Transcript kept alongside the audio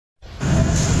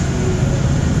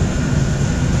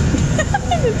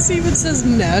It even says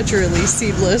naturally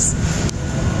seedless.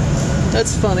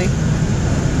 That's funny.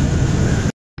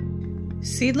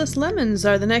 Seedless lemons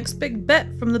are the next big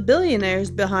bet from the billionaires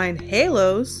behind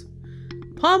Halos,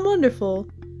 Palm Wonderful,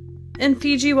 and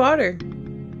Fiji Water.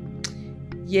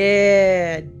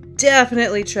 Yeah,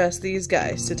 definitely trust these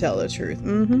guys to tell the truth.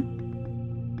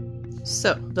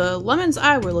 So, the lemons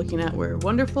I were looking at were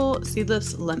wonderful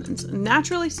seedless lemons.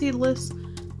 Naturally seedless,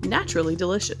 naturally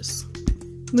delicious.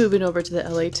 Moving over to the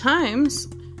LA Times,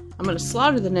 I'm going to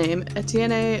slaughter the name,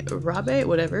 Etienne Rabe,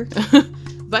 whatever,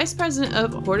 Vice President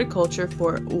of Horticulture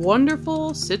for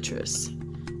Wonderful Citrus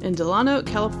in Delano,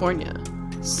 California,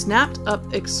 snapped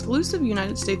up exclusive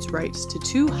United States rights to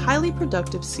 2 highly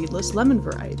productive seedless lemon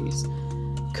varieties,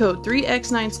 code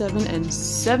 3X97 and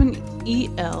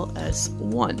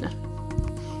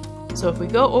 7ELS1. So if we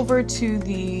go over to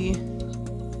the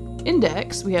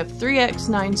index, we have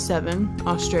 3X97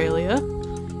 Australia,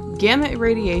 gamma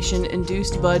irradiation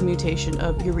induced bud mutation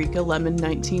of Eureka lemon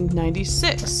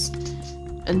 1996.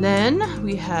 And then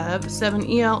we have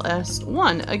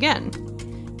 7ELS1 again,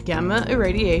 gamma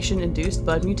irradiation induced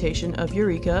bud mutation of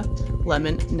Eureka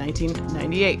lemon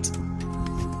 1998.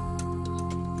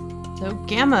 So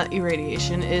gamma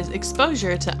irradiation is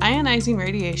exposure to ionizing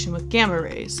radiation with gamma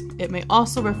rays. It may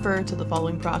also refer to the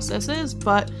following processes,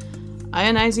 but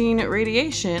ionizing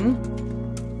radiation,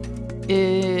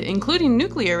 including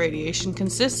nuclear radiation,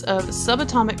 consists of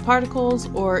subatomic particles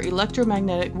or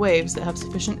electromagnetic waves that have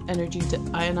sufficient energy to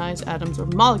ionize atoms or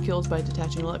molecules by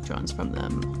detaching electrons from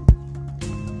them.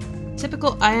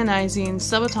 Typical ionizing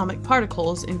subatomic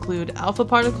particles include alpha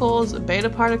particles, beta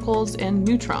particles, and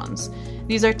neutrons.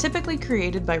 These are typically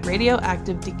created by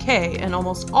radioactive decay, and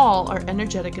almost all are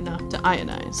energetic enough to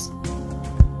ionize.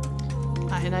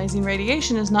 Ionizing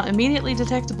radiation is not immediately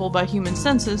detectable by human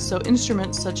senses, so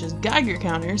instruments such as Geiger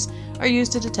counters are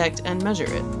used to detect and measure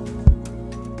it.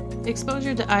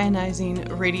 Exposure to ionizing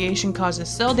radiation causes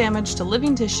cell damage to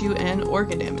living tissue and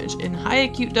organ damage. In high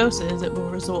acute doses, it will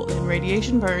result in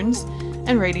radiation burns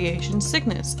and radiation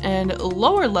sickness, and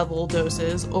lower level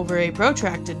doses over a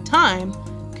protracted time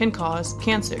can cause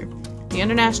cancer. The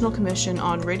International Commission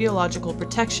on Radiological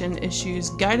Protection issues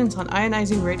guidance on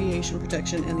ionizing radiation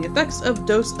protection and the effects of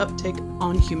dose uptake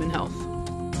on human health.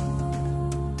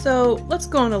 So let's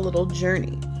go on a little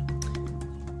journey.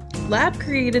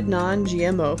 Lab-created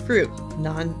non-GMO fruit.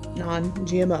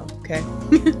 Non-GMO, okay?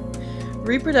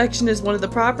 Reproduction is one of the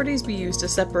properties we use to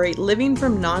separate living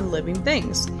from non-living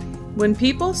things. When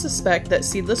people suspect that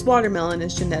seedless watermelon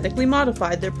is genetically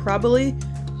modified, they're probably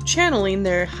channeling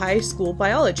their high school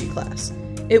biology class.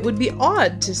 It would be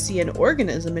odd to see an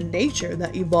organism in nature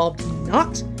that evolved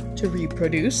not to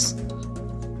reproduce.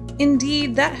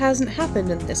 Indeed, that hasn't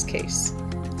happened in this case.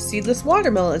 Seedless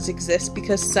watermelons exist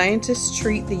because scientists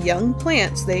treat the young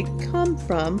plants they come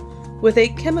from with a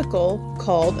chemical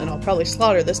called, and I'll probably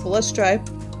slaughter this, but let's try,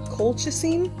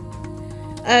 colchicine.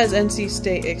 As NC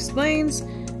State explains,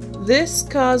 this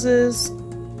causes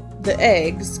the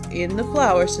eggs in the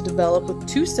flowers to develop with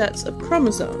 2 sets of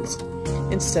chromosomes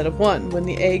instead of 1. When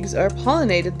the eggs are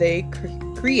pollinated, they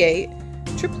create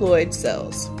triploid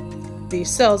cells. These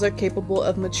cells are capable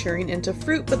of maturing into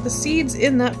fruit, but the seeds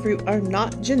in that fruit are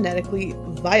not genetically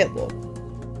viable.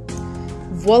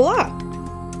 Voila!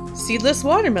 Seedless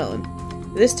watermelon.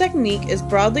 This technique is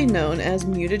broadly known as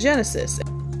mutagenesis,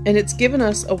 and it's given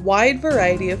us a wide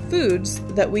variety of foods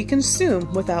that we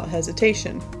consume without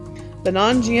hesitation. The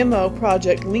Non-GMO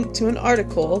project linked to an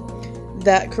article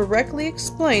that correctly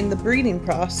explained the breeding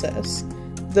process,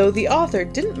 though the author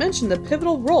didn't mention the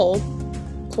pivotal role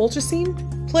colchicine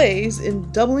plays in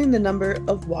doubling the number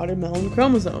of watermelon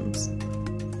chromosomes.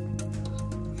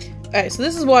 Alright, so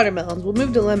this is watermelons. We'll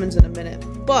move to lemons in a minute,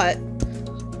 but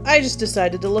I just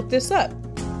decided to look this up.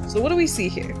 So what do we see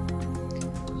here?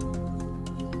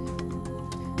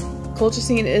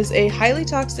 Colchicine is a highly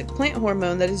toxic plant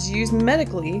hormone that is used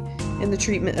medically in the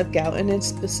treatment of gout and in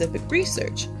specific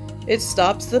research. It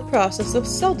stops the process of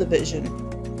cell division.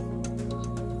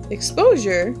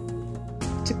 Exposure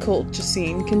to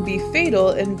colchicine can be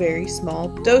fatal in very small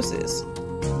doses.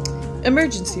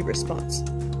 Emergency response.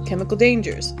 Chemical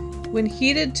dangers. When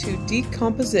heated to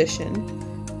decomposition,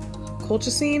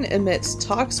 colchicine emits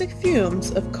toxic fumes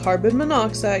of carbon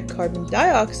monoxide, carbon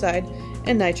dioxide,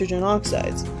 and nitrogen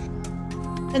oxides.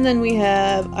 And then we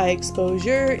have eye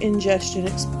exposure, ingestion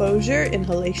exposure,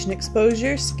 inhalation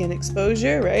exposure, skin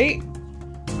exposure, right?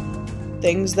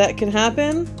 Things that can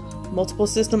happen: multiple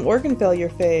system organ failure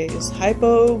phase,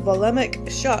 hypovolemic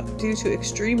shock due to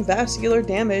extreme vascular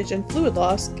damage and fluid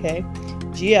loss, okay,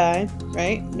 GI,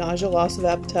 right? Nausea, loss of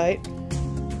appetite.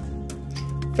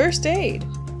 First aid.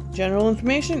 General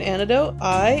information, antidote,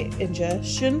 eye,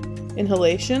 ingestion,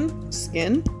 inhalation,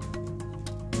 skin.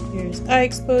 Here's eye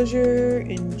exposure,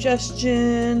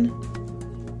 ingestion.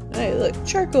 Hey, look,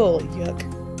 charcoal, yuck.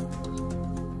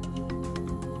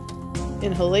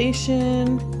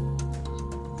 Inhalation.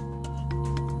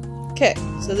 Okay,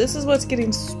 so this is what's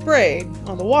getting sprayed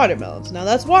on the watermelons. Now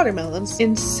that's watermelons.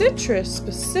 In citrus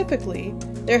specifically,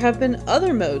 there have been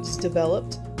other modes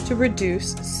developed to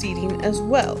reduce seeding as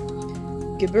well.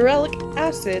 Gibberellic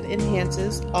acid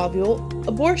enhances ovule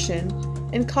abortion,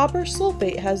 and copper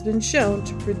sulfate has been shown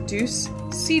to reduce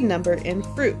seed number in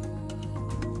fruit.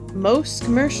 Most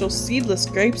commercial seedless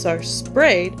grapes are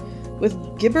sprayed with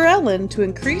gibberellin to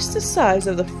increase the size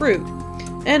of the fruit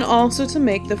and also to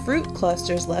make the fruit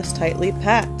clusters less tightly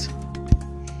packed.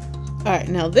 Alright,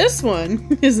 now this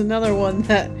one is another one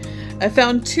that I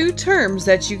found two terms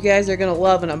that you guys are going to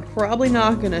love, and I'm probably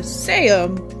not going to say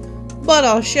them, but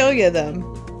I'll show you them.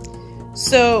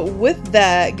 So with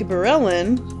that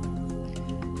gibberellin,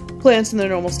 plants in their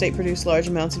normal state produce large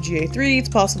amounts of GA3. It's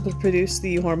possible to produce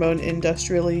the hormone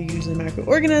industrially using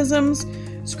microorganisms.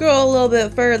 Scroll a little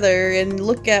bit further and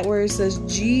look at where it says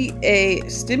GA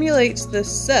stimulates the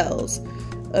cells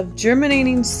of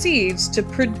germinating seeds to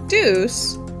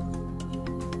produce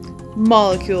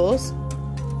molecules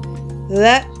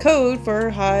that code for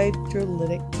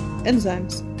hydrolytic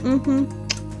enzymes.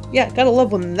 Yeah, gotta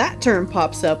love when that term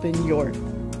pops up in your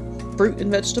fruit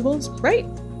and vegetables, right?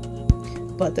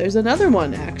 But there's another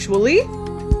one, actually.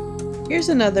 Here's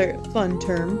another fun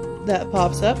term that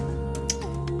pops up.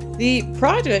 The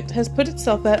project has put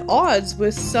itself at odds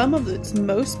with some of its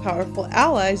most powerful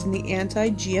allies in the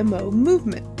anti-GMO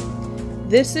movement.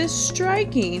 This is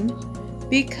striking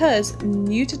because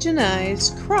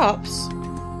mutagenized crops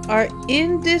are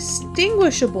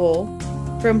indistinguishable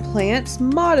from plants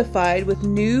modified with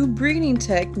new breeding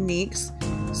techniques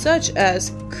such as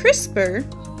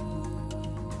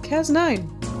CRISPR-Cas9.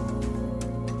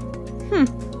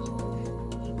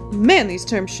 Man, these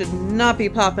terms should not be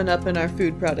popping up in our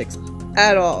food products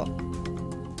at all.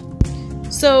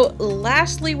 So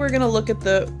lastly, we're going to look at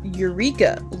the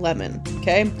Eureka lemon,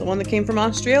 okay? The one that came from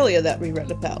Australia that we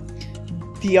read about.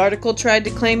 The article tried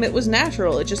to claim it was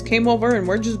natural. It just came over and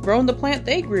we're just growing the plant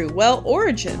they grew. Well,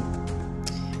 origin.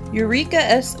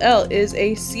 Eureka SL is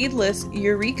a seedless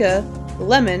Eureka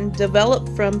lemon developed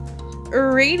from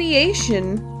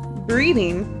irradiation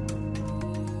breeding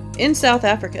in South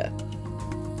Africa.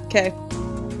 Okay.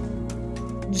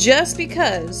 Just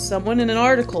because someone in an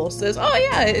article says, oh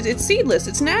yeah, it's seedless,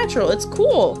 it's natural, it's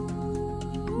cool.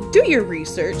 Do your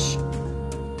research.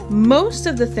 Most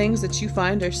of the things that you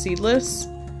find are seedless.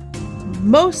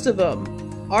 Most of them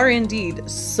are indeed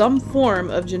some form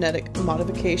of genetic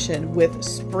modification with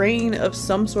spraying of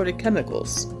some sort of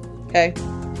chemicals. Okay?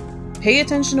 Pay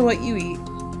attention to what you eat.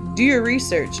 Do your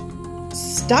research.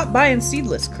 Stop buying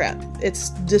seedless crap. It's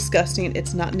disgusting.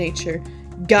 It's not nature.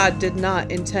 God did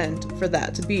not intend for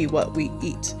that to be what we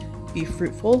eat. Be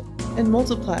fruitful and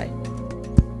multiply.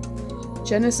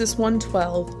 Genesis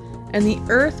 1:12. And the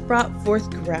earth brought forth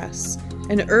grass,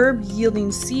 an herb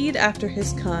yielding seed after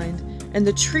his kind, and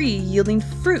the tree yielding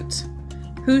fruit,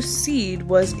 whose seed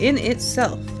was in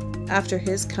itself after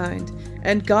his kind.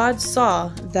 And God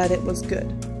saw that it was good.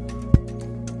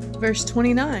 Verse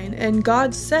 29. And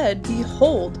God said,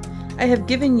 Behold, I have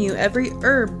given you every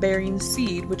herb bearing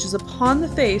seed which is upon the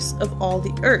face of all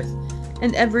the earth,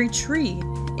 and every tree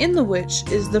in the which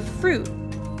is the fruit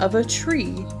of a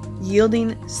tree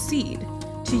yielding seed.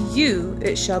 To you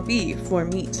it shall be for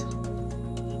meat.